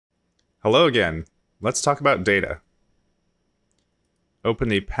Hello again. Let's talk about data. Open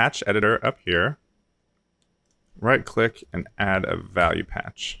the patch editor up here. Right-click and add a value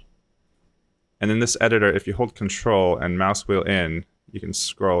patch. And in this editor, if you hold Control and mouse wheel in, you can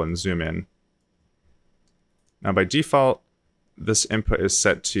scroll and zoom in. Now by default, this input is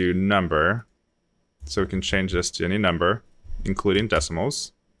set to number, so we can change this to any number, including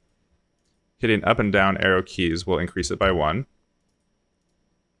decimals. Hitting up and down arrow keys will increase it by 1.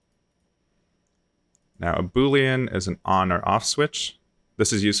 Now a Boolean is an on or off switch.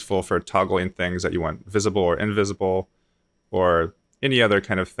 This is useful for toggling things that you want visible or invisible, or any other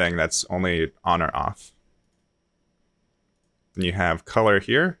kind of thing that's only on or off. And you have color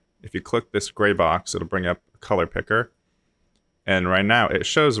here. If you click this gray box, it'll bring up a color picker. And right now it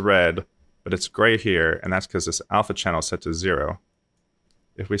shows red, but it's gray here, and that's because this alpha channel is set to 0.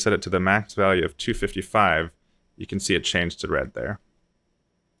 If we set it to the max value of 255, you can see it changed to red there.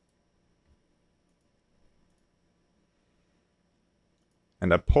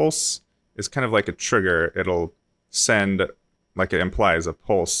 And a pulse is kind of like a trigger. It'll send, like it implies, a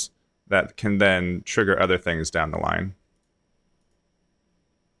pulse that can then trigger other things down the line.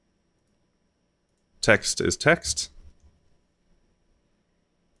 Text is text.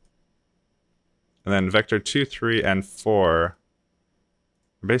 And then vector 2, 3, and 4 are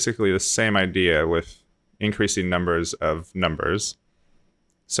basically the same idea with increasing numbers of numbers.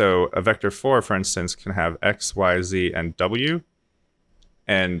 So a vector 4, for instance, can have x, y, z, and w.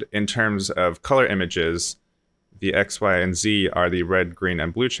 And in terms of color images, the X, Y, and Z are the red, green,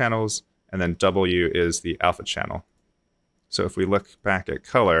 and blue channels, and then W is the alpha channel. So if we look back at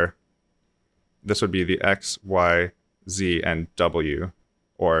color, this would be the X, Y, Z, and W,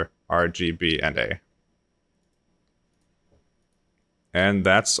 or R, G, B, and A. And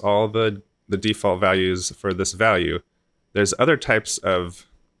that's all the default values for this value. There's other types of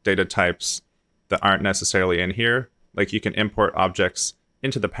data types that aren't necessarily in here. Like you can import objects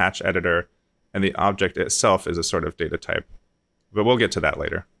into the patch editor, and the object itself is a sort of data type. But we'll get to that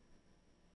later.